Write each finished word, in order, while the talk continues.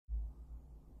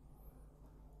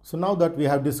So now that we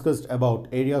have discussed about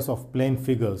areas of plane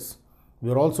figures,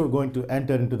 we are also going to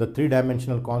enter into the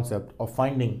three-dimensional concept of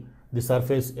finding the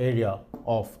surface area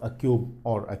of a cube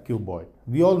or a cuboid.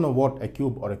 We all know what a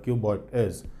cube or a cuboid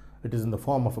is. It is in the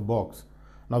form of a box.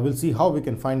 Now we'll see how we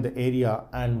can find the area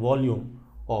and volume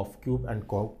of cube and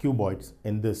cuboids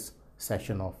in this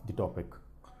session of the topic.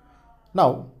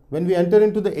 Now, when we enter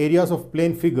into the areas of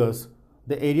plane figures,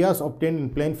 the areas obtained in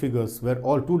plane figures were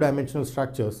all two-dimensional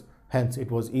structures. Hence,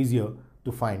 it was easier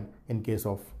to find in case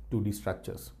of 2D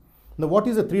structures. Now, what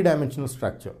is a three-dimensional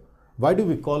structure? Why do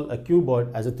we call a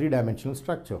cuboid as a three-dimensional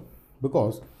structure?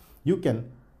 Because you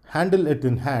can handle it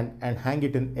in hand and hang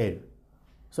it in air.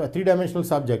 So, a three-dimensional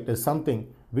subject is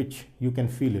something which you can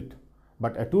feel it.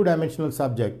 But a two-dimensional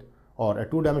subject or a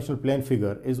two-dimensional plane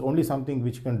figure is only something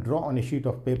which you can draw on a sheet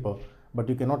of paper, but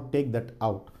you cannot take that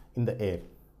out in the air.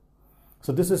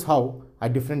 So this is how I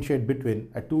differentiate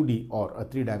between a 2D or a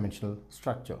three-dimensional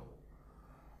structure.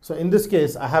 So in this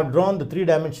case, I have drawn the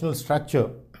three-dimensional structure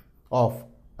of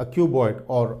a cuboid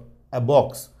or a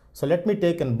box. So let me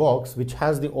take a box which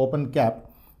has the open cap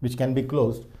which can be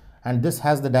closed, and this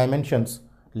has the dimensions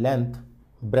length,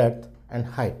 breadth and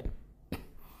height.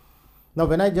 Now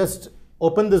when I just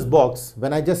open this box,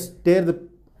 when I just tear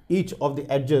each of the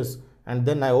edges and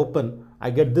then I open,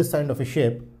 I get this kind of a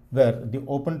shape where the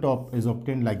open top is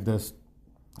obtained like this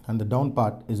and the down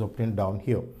part is obtained down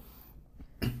here.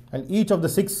 And each of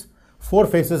the four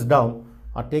faces down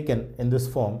are taken in this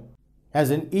form, as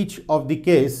in each of the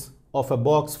case of a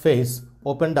box face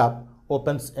opened up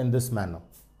opens in this manner.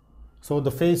 So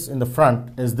the face in the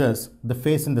front is this, the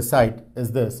face in the side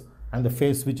is this, and the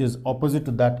face which is opposite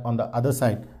to that on the other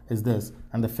side is this,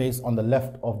 and the face on the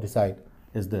left of the side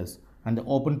is this, and the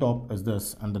open top is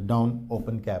this, and the down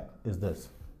open cap is this.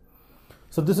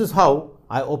 So this is how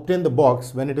I obtain the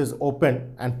box when it is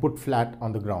opened and put flat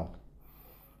on the ground.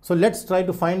 So let's try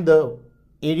to find the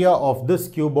area of this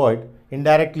cuboid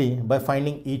indirectly by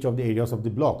finding each of the areas of the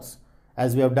blocks,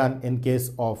 as we have done in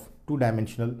case of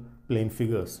two-dimensional plane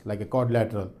figures like a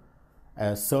quadrilateral,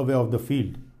 a survey of the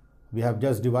field. We have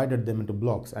just divided them into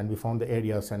blocks and we found the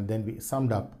areas, and then we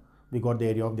summed up, we got the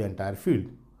area of the entire field.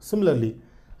 Similarly,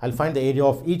 I'll find the area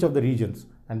of each of the regions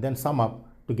and then sum up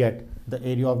to get the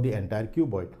area of the entire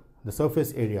cuboid, the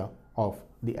surface area of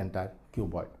the entire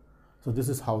cuboid. So this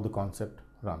is how the concept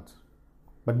runs.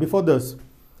 But before this,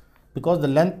 because the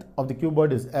length of the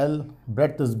cuboid is L,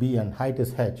 breadth is B and height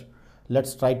is H,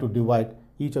 let's try to divide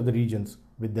each of the regions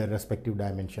with their respective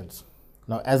dimensions.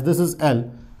 Now as this is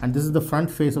L and this is the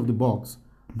front face of the box,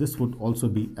 this would also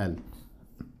be L.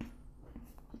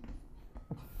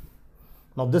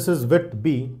 Now this is width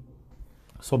B.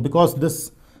 So because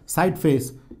this side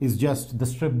face is just the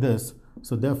strip this,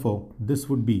 so therefore this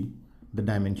would be the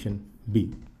dimension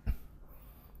B.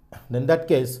 Then in that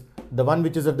case, the one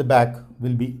which is at the back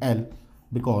will be L,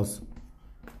 because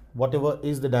whatever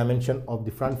is the dimension of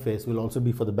the front face will also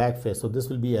be for the back face. So this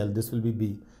will be L, this will be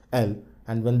B, L,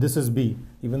 and when this is B,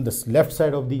 even the left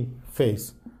side of the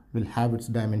face will have its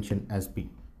dimension as B.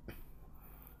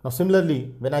 Now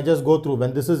similarly, when I just go through,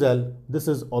 when this is L, this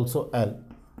is also L,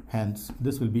 hence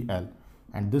this will be L,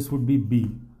 and this would be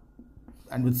B,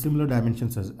 and with similar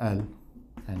dimensions as L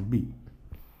and B.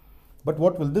 But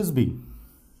what will this be?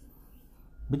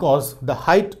 Because the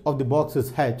height of the box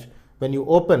is H, when you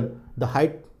open, the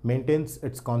height maintains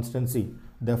its constancy.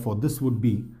 Therefore, this would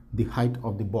be the height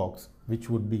of the box, which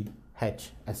would be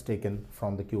H as taken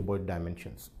from the cuboid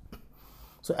dimensions.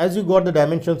 So as you got the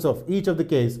dimensions of each of the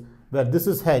case, where this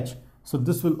is H, so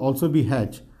this will also be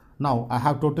H. Now I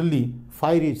have totally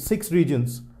 6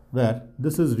 regions, where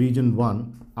this is region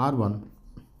 1, R1,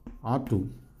 R2,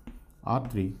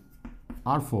 R3,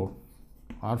 R4,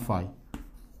 R5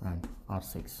 and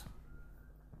R6.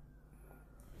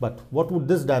 But what would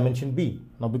this dimension be?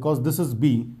 Now because this is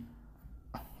B,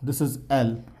 this is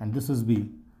L and this is B,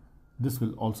 this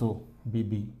will also be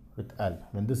B with L.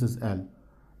 When this is L,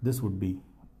 this would be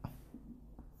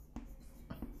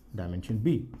dimension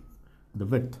B, the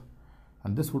width,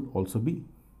 and this would also be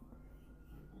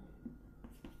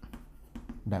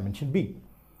dimension B.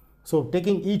 So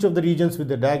taking each of the regions with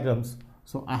the diagrams,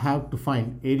 so I have to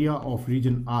find area of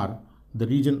region R. The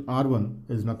region R1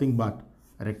 is nothing but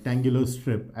a rectangular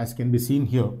strip, as can be seen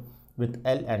here with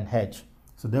L and H.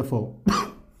 So therefore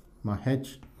my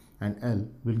H and L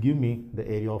will give me the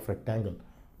area of rectangle,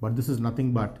 but this is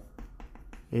nothing but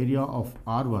area of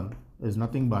R1 is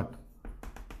nothing but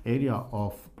area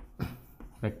of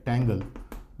rectangle,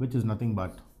 which is nothing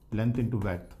but length into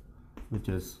width, which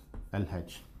is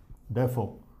LH.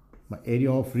 Therefore, my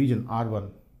area of region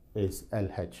R1 is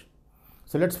LH.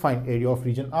 So let's find area of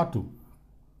region R2.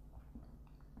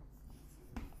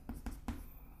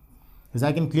 As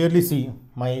I can clearly see,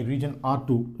 my region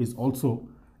R2 is also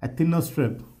a thinner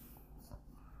strip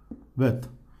with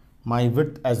my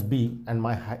width as B and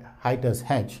my height as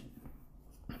H.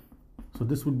 So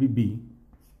this would be B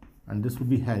and this would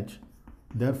be H.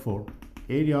 Therefore,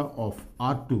 area of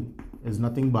R2 is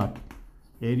nothing but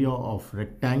area of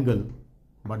rectangle,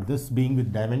 but this being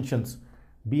with dimensions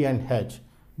B and H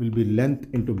will be length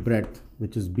into breadth,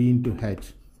 which is B into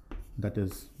H, that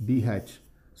is BH.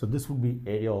 So this would be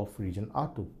area of region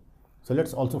R2. So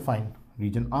let's also find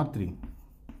region R3.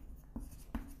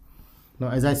 Now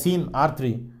as I see in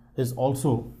R3 is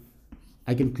also,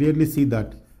 I can clearly see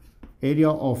that area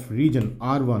of region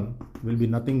R1 will be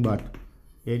nothing but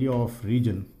area of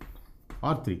region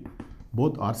R3.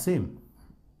 Both are same.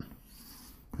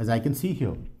 As I can see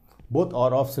here, both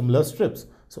are of similar strips.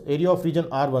 So area of region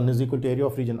R1 is equal to area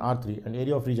of region R3 and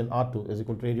area of region R2 is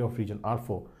equal to area of region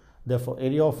R4. Therefore,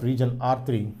 area of region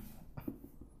R3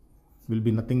 will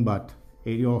be nothing but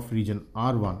area of region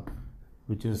R1,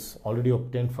 which is already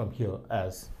obtained from here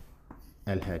as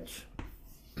LH,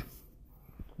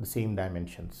 the same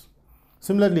dimensions.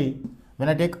 Similarly, when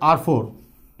I take R4,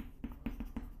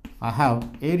 I have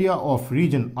area of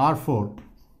region R4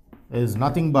 is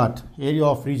nothing but area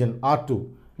of region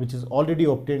R2, which is already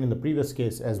obtained in the previous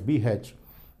case as BH.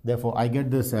 Therefore, I get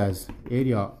this as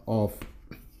area of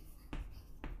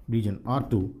region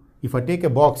R2. If I take a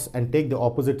box and take the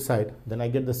opposite side, then I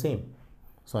get the same.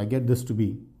 So I get this to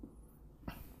be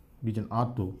region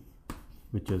R2,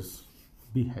 which is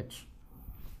BH,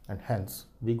 and hence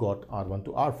we got R1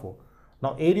 to R4.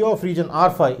 Now area of region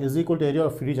R5 is equal to area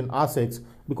of region R6,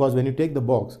 because when you take the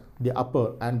box, the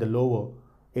upper and the lower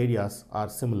areas are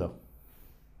similar.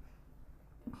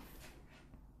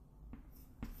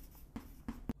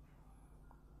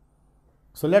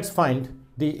 So let's find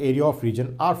the area of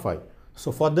region R5.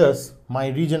 So for this, my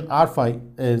region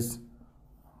R5 is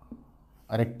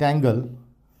a rectangle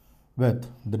with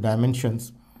the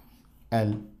dimensions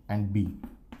L and B.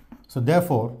 So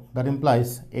therefore, that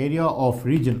implies area of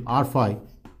region R5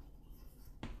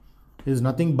 is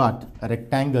nothing but a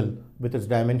rectangle with its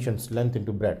dimensions length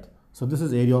into breadth. So this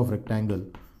is area of rectangle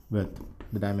with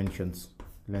the dimensions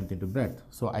length into breadth.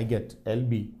 So I get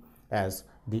LB as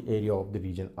the area of the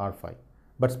region R5.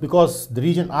 But because the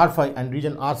region R5 and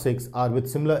region R6 are with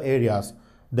similar areas,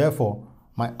 therefore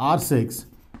my R6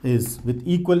 is with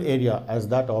equal area as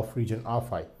that of region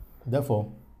R5.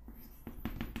 Therefore,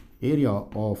 area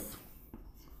of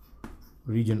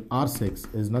region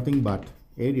R6 is nothing but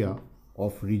area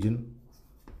of region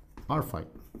R5,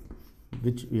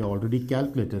 which we already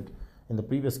calculated in the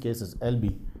previous case as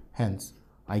LB. Hence,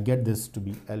 I get this to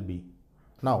be LB.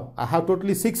 Now, I have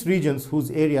totally 6 regions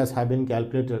whose areas have been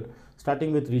calculated,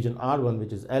 starting with region R1,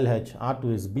 which is LH,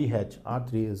 R2 is BH,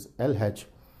 R3 is LH,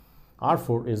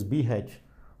 R4 is BH,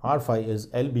 R5 is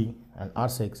LB, and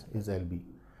R6 is LB.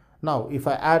 Now, if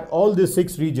I add all these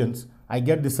 6 regions, I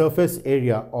get the surface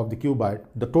area of the cuboid,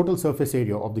 the total surface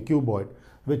area of the cuboid,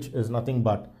 which is nothing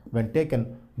but, when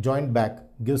taken joined back,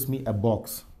 gives me a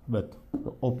box with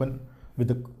the open, with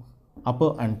the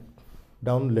upper and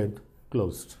down lid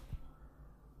closed.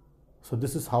 So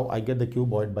this is how I get the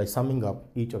cuboid by summing up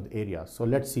each of the areas. So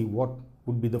let's see what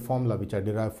would be the formula which I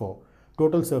derive for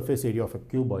total surface area of a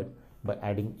cuboid by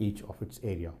adding each of its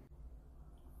area.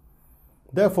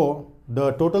 Therefore,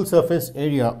 the total surface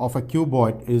area of a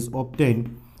cuboid is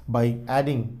obtained by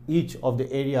adding each of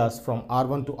the areas from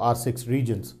R1 to R6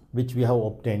 regions, which we have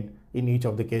obtained in each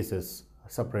of the cases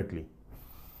separately.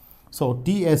 So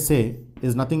TSA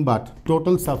is nothing but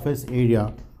total surface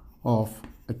area of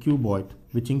a cuboid,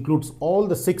 which includes all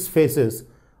the 6 faces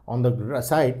on the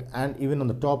side and even on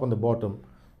the top and the bottom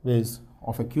is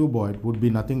of a cuboid, would be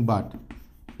nothing but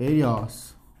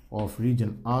areas of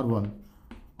region R1,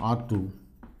 R2,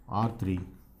 R3,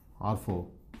 R4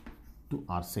 to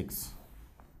R6,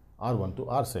 R1 to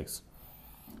R6.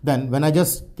 Then when I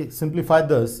just simplify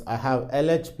this, I have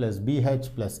LH plus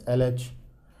BH plus LH.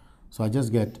 So I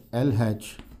just get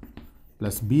LH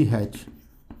plus BH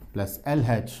plus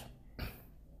LH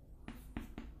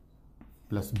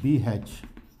plus BH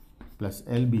plus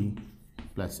LB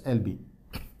plus LB.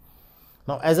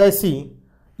 Now as I see,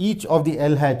 each of the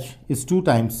LH is 2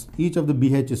 times, each of the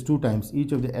BH is 2 times,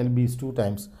 each of the LB is 2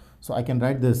 times. So I can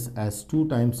write this as 2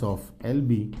 times of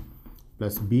LB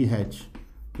plus BH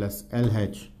plus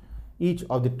LH, each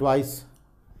of the twice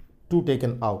 2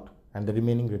 taken out and the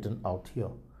remaining written out here.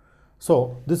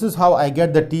 So this is how I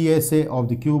get the TSA of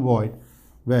the cuboid,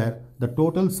 where the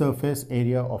total surface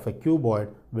area of a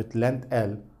cuboid with length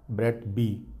L, breadth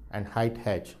B and height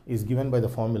H is given by the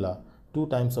formula 2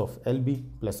 times of LB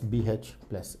plus BH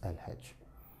plus LH.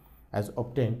 as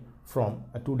obtained from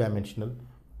a two-dimensional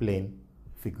plane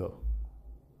figure.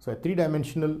 So a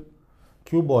three-dimensional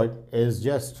cuboid is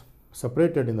just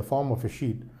separated in the form of a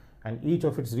sheet, and each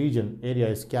of its region area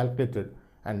is calculated,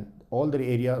 and all the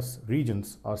areas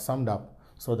regions are summed up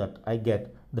so that I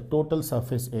get the total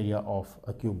surface area of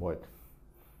a cuboid.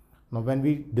 Now when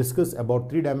we discuss about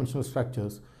three-dimensional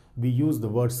structures, we use the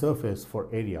word surface for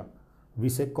area. We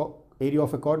say area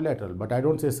of a quadrilateral, but I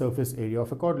don't say surface area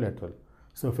of a quadrilateral,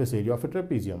 surface area of a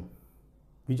trapezium.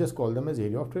 We just call them as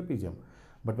area of trapezium.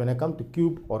 But when I come to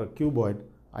cube or a cuboid,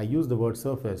 I use the word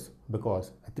surface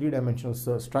because a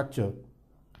three-dimensional structure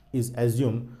is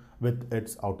assumed with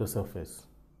its outer surface.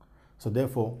 So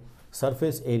therefore,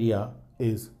 surface area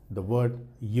is the word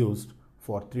used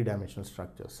for three-dimensional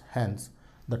structures. Hence,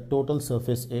 the total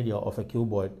surface area of a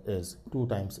cuboid is 2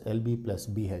 times LB plus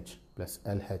BH plus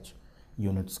LH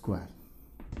unit square.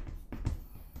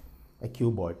 A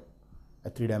cuboid, a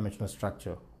three-dimensional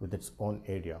structure with its own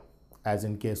area, as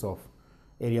in case of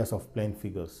areas of plane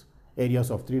figures.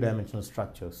 Areas of three-dimensional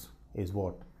structures is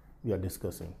what we are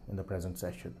discussing in the present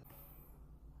session.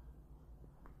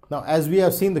 Now, as we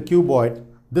have seen the cuboid,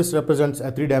 this represents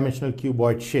a three-dimensional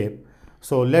cuboid shape.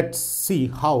 So let's see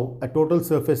how a total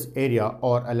surface area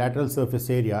or a lateral surface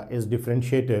area is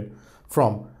differentiated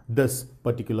from this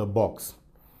particular box.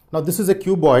 Now this is a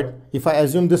cuboid. If I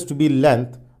assume this to be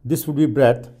length, this would be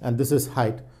breadth, and this is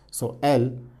height. So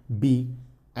L, B,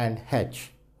 and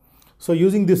H. So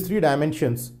using these three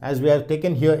dimensions, as we have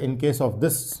taken here in case of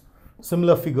this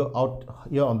similar figure out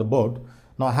here on the board,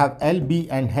 now I have L, B,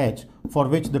 and H, for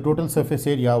which the total surface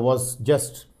area was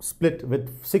just split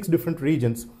with 6 different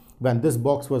regions when this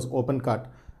box was open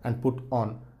cut and put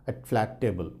on a flat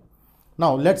table.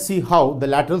 Now let's see how the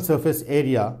lateral surface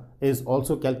area is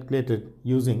also calculated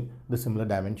using the similar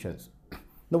dimensions.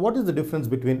 Now what is the difference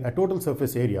between a total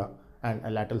surface area and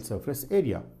a lateral surface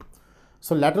area?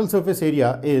 So lateral surface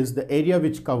area is the area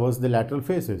which covers the lateral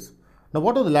faces. Now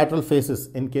what are the lateral faces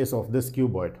in case of this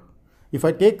cuboid? If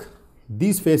I take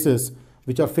these faces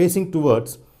which are facing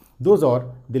towards, those are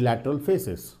the lateral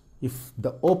faces. If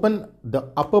the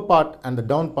upper part and the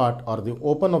down part, or the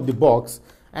open of the box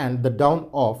and the down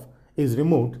of is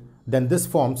removed, then this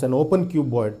forms an open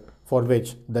cuboid for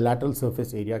which the lateral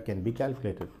surface area can be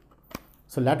calculated.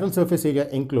 So lateral surface area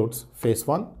includes phase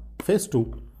 1, phase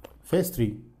 2, phase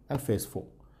 3, and phase 4.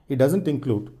 It doesn't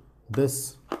include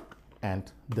this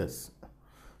and this.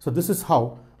 So this is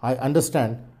how I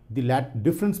understand the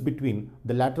difference between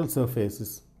the lateral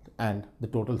surfaces and the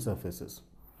total surfaces.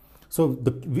 So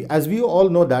as we all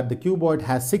know that the cuboid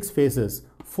has 6 faces,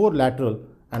 4 lateral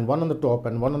and 1 on the top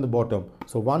and 1 on the bottom.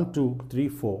 So 1, 2, 3,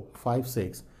 4, 5,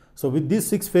 6. So with these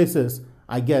 6 faces,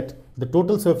 I get the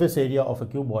total surface area of a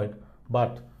cuboid,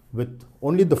 but with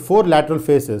only the 4 lateral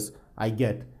faces, I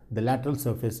get the lateral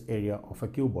surface area of a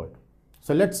cuboid.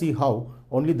 So let's see how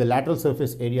only the lateral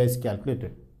surface area is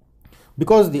calculated.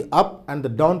 Because the up and the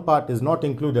down part is not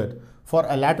included, for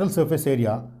a lateral surface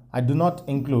area, I do not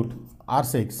include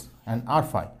R6 and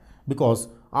R5, because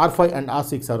R5 and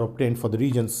R6 are obtained for the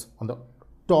regions on the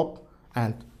top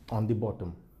and on the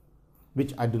bottom,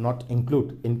 which I do not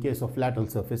include in case of lateral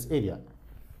surface area.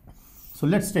 So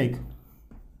let's take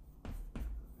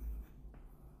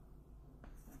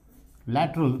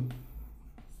lateral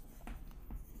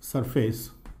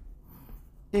surface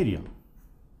area.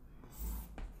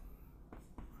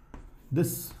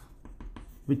 This,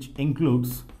 which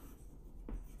includes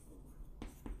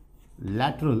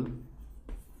lateral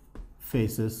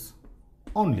faces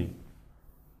only.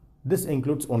 This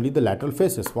includes only the lateral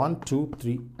faces 1, 2,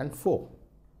 3, and 4.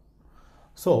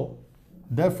 So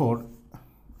therefore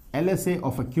LSA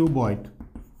of a cuboid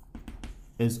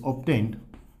is obtained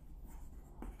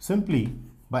simply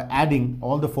by adding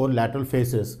all the 4 lateral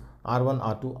faces R1,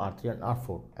 R2, R3, and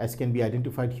R4, as can be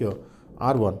identified here: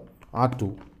 R1,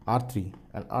 R2, R3,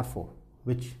 and R4,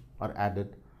 which are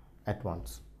added at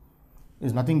once.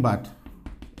 Is nothing but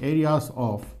areas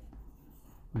of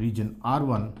region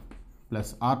R1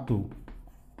 plus R2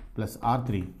 plus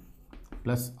R3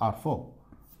 plus R4.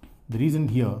 The reason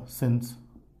here, since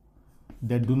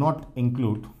they do not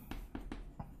include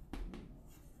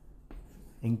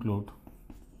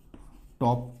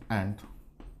top and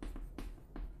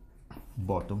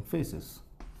bottom faces.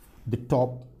 The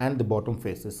top and the bottom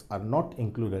faces are not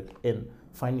included in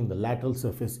finding the lateral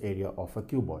surface area of a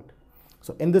cuboid.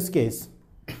 So in this case,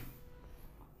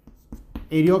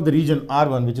 area of the region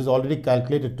R1, which is already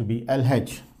calculated to be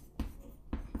LH,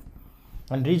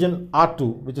 and region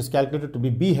R2, which is calculated to be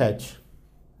BH,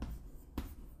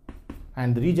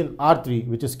 and the region R3,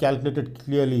 which is calculated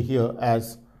clearly here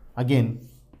as again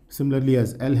similarly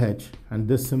as LH, and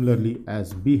this similarly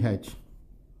as BH,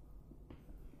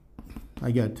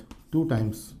 I get 2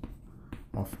 times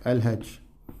of LH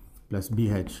plus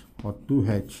BH, or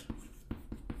 2H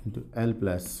into L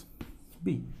plus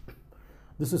B.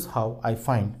 This is how I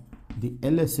find the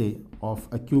LSA of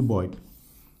a cuboid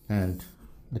and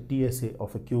the TSA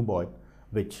of a cuboid,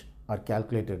 which are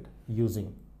calculated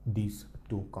using these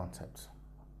two concepts.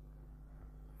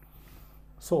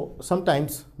 So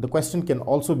sometimes the question can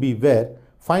also be where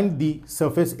find the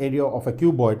surface area of a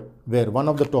cuboid where one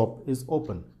of the top is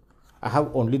open. I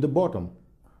have only the bottom.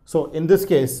 So in this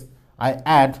case, I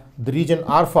add the region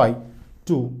R phi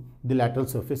to the lateral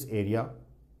surface area.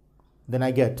 Then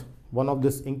I get one of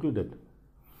this included.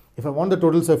 If I want the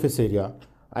total surface area,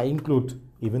 I include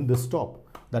even this top.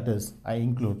 That is, I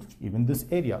include even this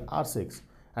area, R6.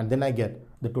 And then I get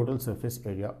the total surface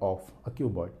area of a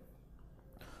cuboid.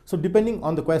 So depending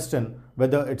on the question,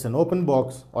 whether it's an open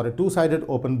box or a two-sided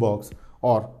open box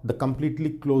or the completely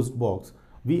closed box,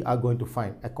 we are going to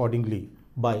find accordingly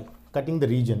by cutting the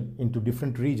region into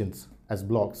different regions as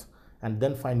blocks and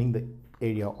then finding the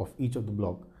area of each of the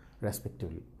block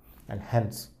respectively. And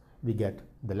hence we get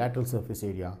the lateral surface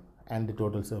area and the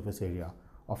total surface area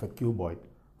of a cuboid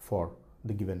for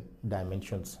the given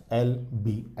dimensions L,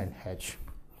 B and H.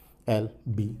 L,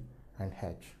 B and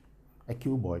H. A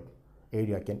cuboid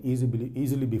area can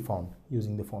easily be found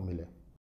using the formula.